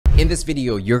In this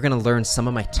video, you're gonna learn some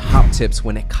of my top tips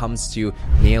when it comes to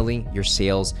nailing your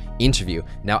sales interview.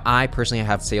 Now, I personally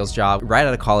have a sales job right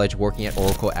out of college working at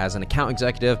Oracle as an account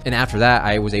executive. And after that,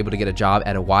 I was able to get a job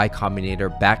at a Y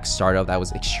Combinator backed startup that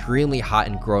was extremely hot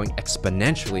and growing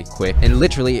exponentially quick. And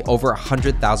literally over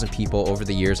 100,000 people over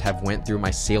the years have went through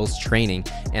my sales training.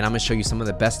 And I'm gonna show you some of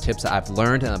the best tips that I've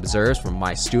learned and observed from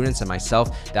my students and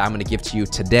myself that I'm gonna give to you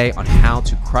today on how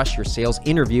to crush your sales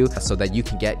interview so that you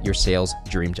can get your sales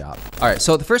dream job. All right,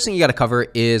 so the first thing you gotta cover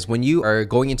is when you are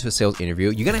going into a sales interview,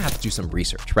 you're gonna have to do some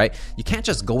research, right? You can't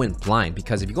just go in blind,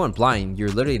 because if you go in blind, you're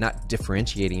literally not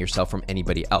differentiating yourself from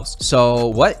anybody else. So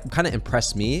what kind of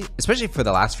impressed me, especially for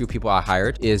the last few people I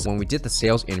hired, is when we did the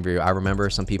sales interview, I remember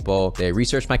some people, they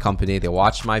researched my company, they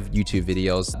watched my YouTube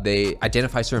videos, they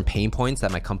identified certain pain points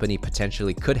that my company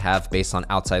potentially could have based on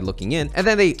outside looking in, and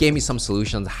then they gave me some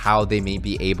solutions how they may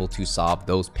be able to solve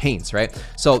those pains, right?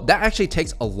 So that actually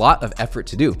takes a lot of effort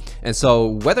to do. And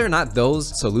so whether or not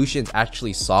those solutions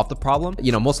actually solve the problem,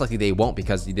 most likely they won't,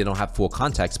 because they don't have full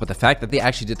context, but the fact that they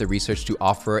actually did the research to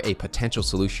offer a potential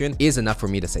solution is enough for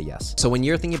me to say yes. So when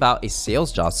you're thinking about a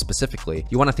sales job specifically,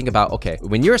 you want to think about, okay,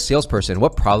 when you're a salesperson,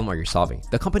 what problem are you solving?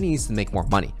 The company needs to make more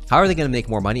money. How are they going to make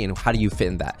more money, and how do you fit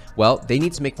in that? Well, they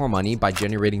need to make more money by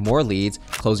generating more leads,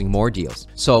 closing more deals.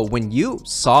 So when you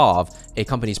solve a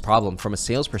company's problem from a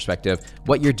sales perspective,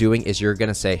 what you're doing is you're going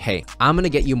to say, hey, I'm going to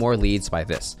get you more leads by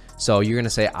this. So you're going to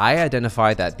say, I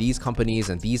identify that these companies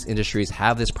and these industries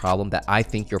have this problem that I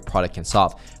think your product can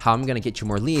solve. How I'm going to get you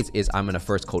more leads is I'm going to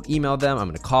first cold email them, I'm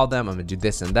going to call them, I'm going to do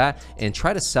this and that, and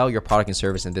try to sell your product and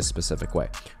service in this specific way,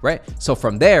 right? So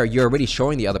from there, you're already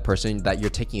showing the other person that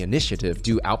you're taking initiative,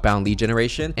 do outbound lead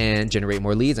generation and generate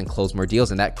more leads and close more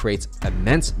deals. And that creates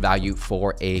immense value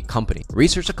for a company.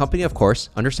 Research a company, of course,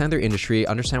 understand their industry,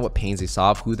 understand what pains they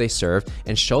solve, who they serve,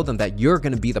 and show them that you're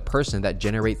going to be the person that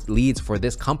generates leads for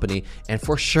this company. And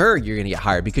for sure, you're going to get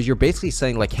hired, because you're basically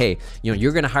saying like, hey,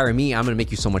 you're going to hire me, I'm going to make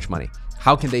you so much money.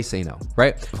 How can they say no,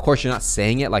 right? Of course, you're not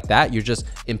saying it like that. You're just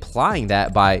implying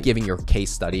that by giving your case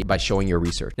study, by showing your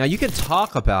research. Now, you can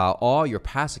talk about all your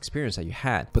past experience that you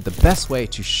had, but the best way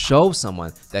to show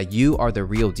someone that you are the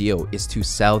real deal is to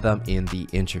sell them in the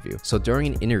interview. So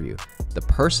during an interview, the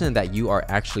person that you are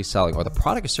actually selling, or the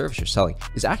product or service you're selling,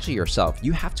 is actually yourself.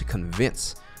 You have to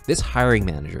convince this hiring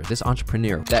manager, this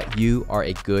entrepreneur, that you are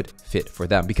a good fit for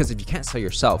them. Because if you can't sell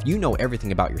yourself, you know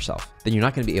everything about yourself, then you're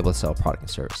not going to be able to sell a product and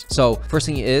service. So first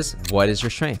thing is, what is your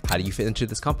strength? How do you fit into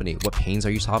this company? What pains are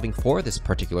you solving for this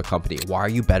particular company? Why are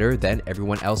you better than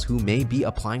everyone else who may be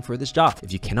applying for this job?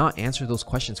 If you cannot answer those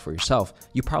questions for yourself,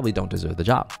 you probably don't deserve the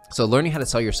job. So learning how to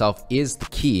sell yourself is the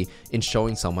key in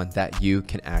showing someone that you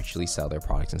can actually sell their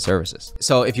products and services.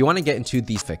 So if you want to get into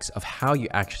the fix of how you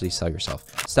actually sell yourself,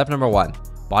 step number one,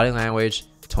 body language,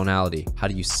 tonality. How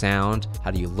do you sound?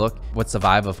 How do you look? What's the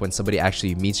vibe of when somebody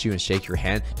actually meets you and shakes your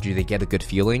hand? Do they get a good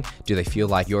feeling? Do they feel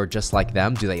like you're just like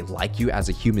them? Do they like you as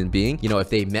a human being? If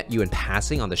they met you in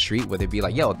passing on the street, would they be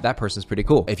like, yo, that person's pretty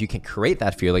cool? If you can create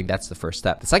that feeling, that's the first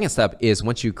step. The second step is,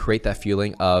 once you create that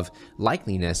feeling of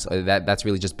likeliness, that's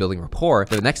really just building rapport.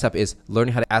 The next step is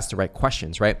learning how to ask the right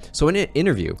questions, right? So in an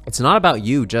interview, it's not about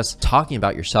you just talking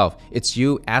about yourself. It's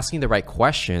you asking the right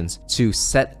questions to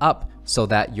set up so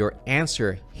that your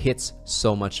answer hits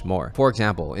so much more. For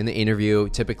example, in the interview,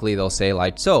 typically they'll say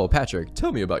like, so Patrick,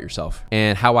 tell me about yourself.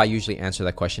 And how I usually answer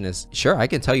that question is, sure, I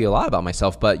can tell you a lot about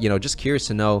myself, but just curious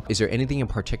to know, is there anything in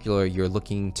particular you're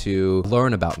looking to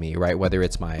learn about me, right? Whether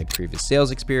it's my previous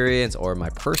sales experience or my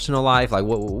personal life, like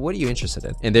what are you interested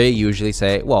in? And they usually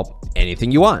say, well,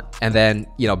 anything you want. And then,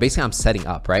 basically I'm setting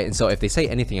up, right? And so if they say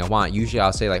anything I want, usually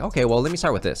I'll say like, okay, well, let me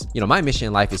start with this. My mission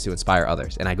in life is to inspire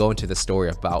others. And I go into the story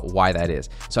about why that is.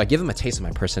 So I give them a taste of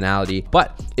my personality,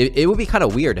 but it would be kind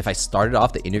of weird if I started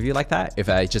off the interview like that. If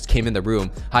I just came in the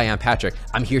room, hi, I'm Patrick,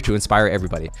 I'm here to inspire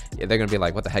everybody. They're gonna be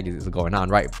like, what the heck is going on,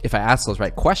 right? If I ask those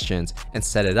right questions and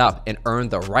set it up and earn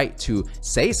the right to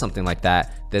say something like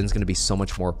that, then it's going to be so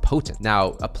much more potent.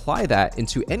 Now, apply that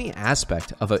into any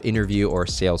aspect of an interview or a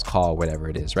sales call, whatever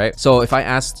it is, right? So if I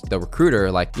asked the recruiter,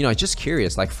 like, just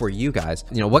curious, like for you guys,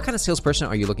 what kind of salesperson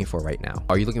are you looking for right now?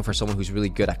 Are you looking for someone who's really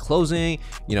good at closing,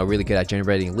 really good at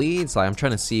generating leads? Like, I'm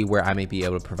trying to see where I may be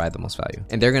able to provide the most value.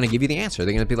 And they're going to give you the answer.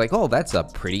 They're going to be like, oh, that's a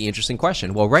pretty interesting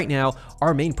question. Well, right now,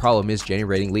 our main problem is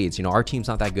generating leads. Our team's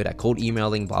not that good at cold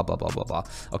emailing, blah, blah, blah, blah, blah.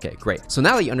 Okay, great. So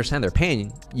now that you understand their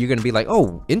pain, you're going to be like,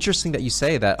 oh, interesting that you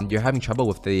say that you're having trouble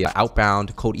with the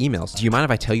outbound cold emails. Do you mind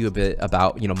if I tell you a bit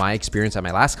about, my experience at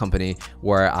my last company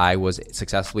where I was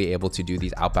successfully able to do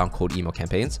these outbound cold email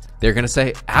campaigns? They're going to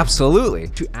say, absolutely.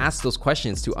 To ask those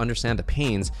questions, to understand the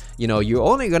pains, you're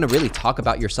only going to really talk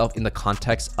about yourself in the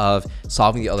context of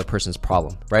solving the other person's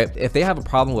problem, right? If they have a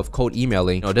problem with cold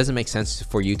emailing, it doesn't make sense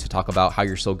for you to talk about how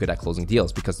you're so good at closing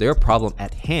deals, because their problem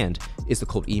at hand is the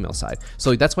cold email side.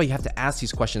 So that's why you have to ask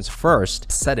these questions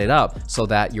first, set it up so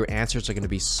that your answers are going to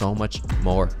be so much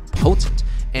more potent.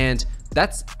 And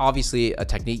that's obviously a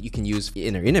technique you can use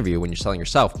in an interview when you're selling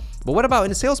yourself. But what about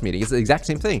in a sales meeting? It's the exact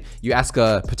same thing. You ask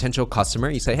a potential customer,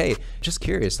 you say, hey, just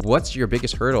curious, what's your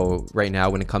biggest hurdle right now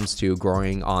when it comes to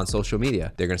growing on social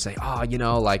media? They're going to say,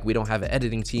 like we don't have an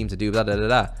editing team to do blah, blah, blah,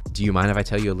 blah. Do you mind if I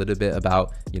tell you a little bit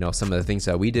about, some of the things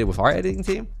that we did with our editing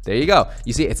team? There you go.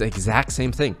 You see, it's the exact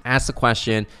same thing. Ask the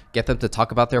question, get them to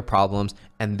talk about their problems,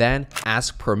 and then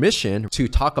ask permission to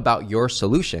talk about your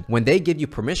solution. When they give you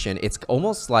permission, it's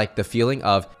almost like the feeling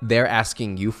of they're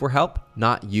asking you for help,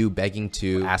 not you begging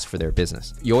to ask for their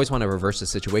business. You always want to reverse the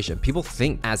situation. People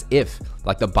think as if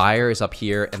like the buyer is up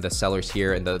here and the seller's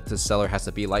here, and the seller has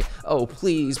to be like, oh,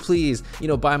 please,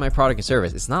 buy my product and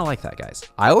service. It's not like that, guys.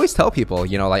 I always tell people,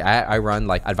 like I run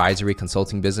like advisory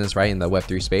consulting business, right, in the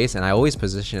Web3 space. And I always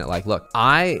position it like, look,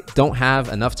 I don't have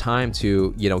enough time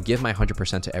to, give my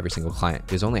 100% to every single client.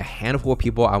 There's only a handful of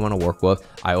people I want to work with.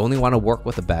 I only want to work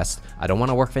with the best. I don't want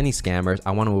to work with any scammers.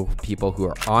 I want to work with people who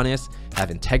are honest,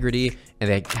 have integrity, and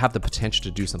they have the potential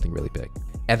to do something really big.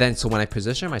 And then, so when I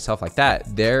position myself like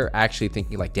that, they're actually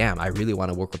thinking like, damn, I really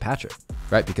want to work with Patrick,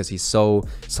 right? Because he's so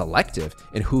selective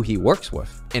in who he works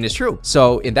with. And it's true.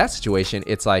 So in that situation,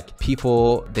 it's like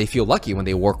people, they feel lucky when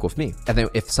they work with me. And then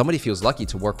if somebody feels lucky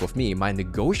to work with me, my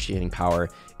negotiating power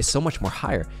is so much more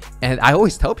higher. And I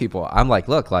always tell people, I'm like,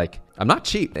 look, like, I'm not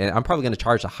cheap, and I'm probably going to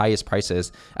charge the highest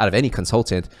prices out of any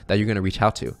consultant that you're going to reach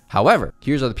out to. However,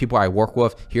 here's are the people I work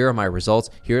with. Here are my results.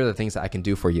 Here are the things that I can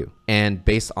do for you. And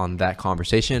based on that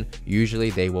conversation, usually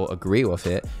they will agree with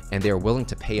it, and they're willing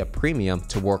to pay a premium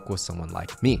to work with someone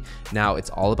like me. Now,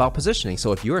 it's all about positioning.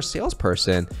 So if you're a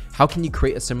salesperson, how can you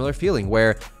create a similar feeling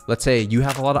where, let's say you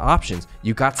have a lot of options,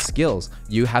 you got skills,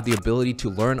 you have the ability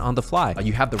to learn on the fly,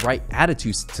 you have the right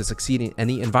attitudes to succeed in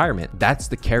any environment. That's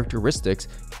the characteristics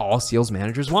all sales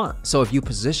managers want. So if you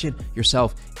position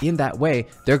yourself in that way,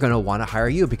 they're going to want to hire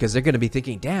you, because they're going to be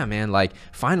thinking, damn, man, like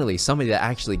finally somebody that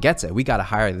actually gets it. We got to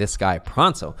hire this guy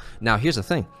pronto. Now, here's the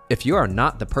thing. If you are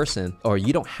not the person, or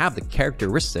you don't have the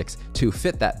characteristics to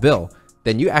fit that bill,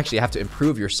 then you actually have to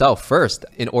improve yourself first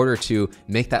in order to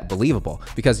make that believable.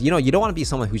 Because, you don't want to be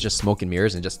someone who's just smoke and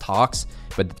mirrors and just talks,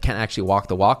 but can't actually walk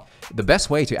the walk. The best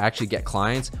way to actually get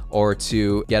clients or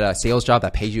to get a sales job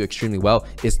that pays you extremely well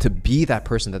is to be that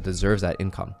person that deserves that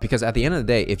income. Because at the end of the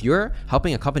day, if you're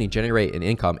helping a company generate an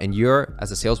income and you're,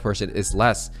 as a salesperson, is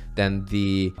less than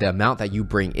the amount that you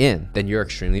bring in, then you're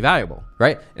extremely valuable,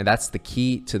 right? And that's the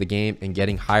key to the game and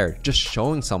getting hired. Just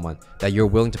showing someone that you're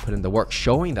willing to put in the work,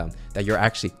 showing them that you're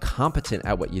actually competent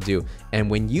at what you do. And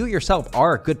when you yourself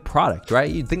are a good product, right?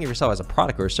 You think of yourself as a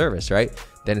product or a service, right?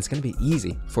 Then it's going to be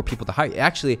easy for people to hire you.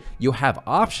 Actually, you'll have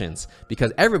options,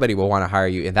 because everybody will want to hire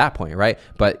you in that point, right?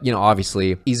 But,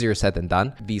 obviously easier said than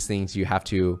done. These things you have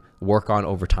to work on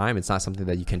over time. It's not something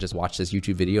that you can just watch this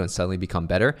YouTube video and suddenly become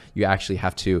better. You actually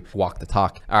have to walk the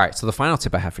talk. All right. So the final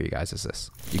tip I have for you guys is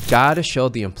this. You got to show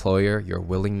the employer your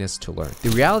willingness to learn. The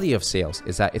reality of sales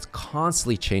is that it's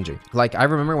constantly changing. Like, I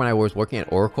remember when I was working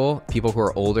at Oracle, people who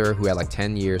are older, who had like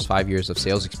 10 years, 5 years of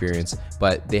sales experience,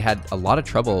 but they had a lot of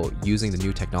trouble using the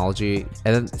new technology.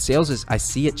 And then sales I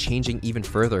see it changing even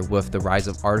further with the rise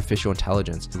of artificial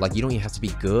intelligence. Like, you don't even have to be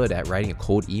good at writing a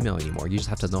cold email anymore. You just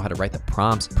have to know how to write the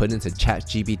prompts, put into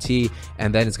ChatGPT,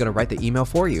 and then it's going to write the email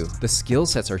for you. The skill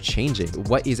sets are changing.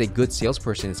 What is a good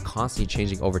salesperson is constantly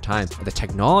changing over time. The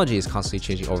technology is constantly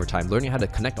changing over time. Learning how to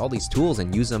connect all these tools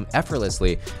and use them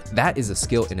effortlessly, that is a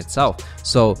skill in itself.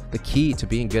 So the key to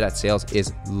being good at sales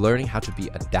is learning how to be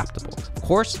adaptable. Of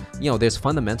course, there's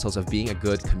fundamentals of being a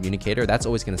good communicator. That's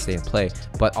always going to stay in play,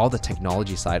 but all the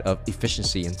technology side of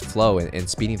efficiency and flow and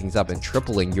speeding things up and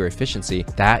tripling your efficiency,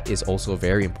 that is also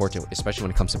very important, especially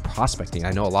when it comes to prospecting.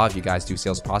 I know a lot of you guys do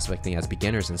sales prospecting as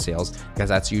beginners in sales, because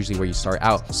that's usually where you start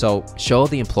out. So show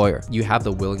the employer you have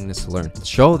the willingness to learn.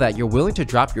 Show that you're willing to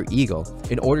drop your ego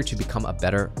in order to become a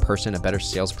better person, a better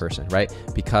salesperson, right?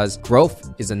 Because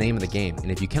growth is the name of the game.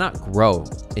 And if you cannot grow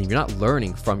and you're not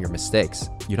learning from your mistakes,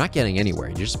 you're not getting anywhere.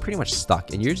 You're just pretty much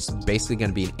stuck, and you're just basically going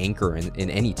to be an anchor in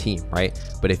any team, right?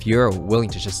 But if you're willing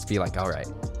to just be like, all right,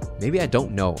 maybe I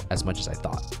don't know as much as I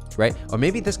thought, right? Or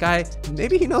maybe this guy,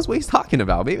 maybe he knows what he's talking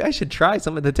about. Maybe I should try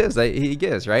some of the tips that he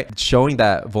gives, right? Showing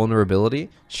that vulnerability,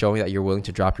 showing that you're willing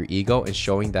to drop your ego, and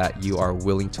showing that you are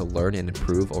willing to learn and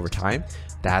improve over time.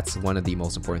 That's one of the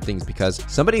most important things, because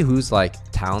somebody who's like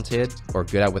talented or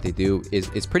good at what they do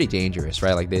is pretty dangerous,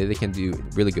 right? Like they can do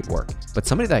really good work. But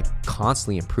somebody that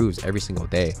constantly improves every single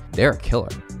day, they're a killer,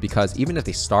 because even if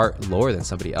they start lower than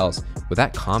somebody else, with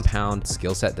that compound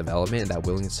skill set development and that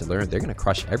willingness to learn, they're going to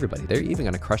crush everybody. They're even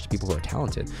going to crush the people who are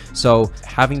talented. So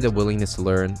having the willingness to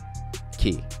learn,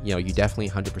 key. You know, you definitely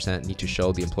 100% need to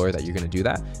show the employer that you're going to do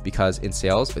that, because in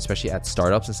sales, especially at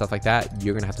startups and stuff like that,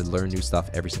 you're going to have to learn new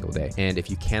stuff every single day. And if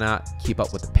you cannot keep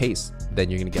up with the pace, then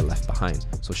you're going to get left behind.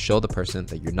 So show the person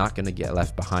that you're not going to get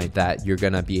left behind, that you're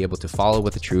going to be able to follow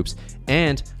with the troops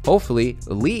and hopefully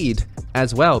lead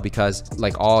as well, because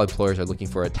like all employers are looking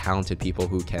for talented people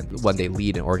who can one day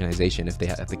lead an organization if they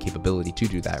have the capability to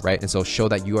do that, right? And so show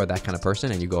that you are that kind of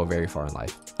person and you go very far in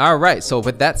life. All right, so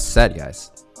with that said,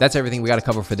 guys, that's everything we got to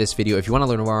cover for this video. If you want to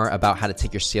learn more about how to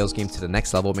take your sales game to the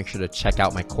next level, make sure to check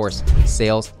out my course,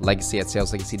 Sales Legacy, at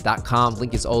saleslegacy.com.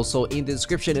 Link is also in the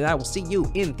description, and I will see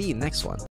you in the next one.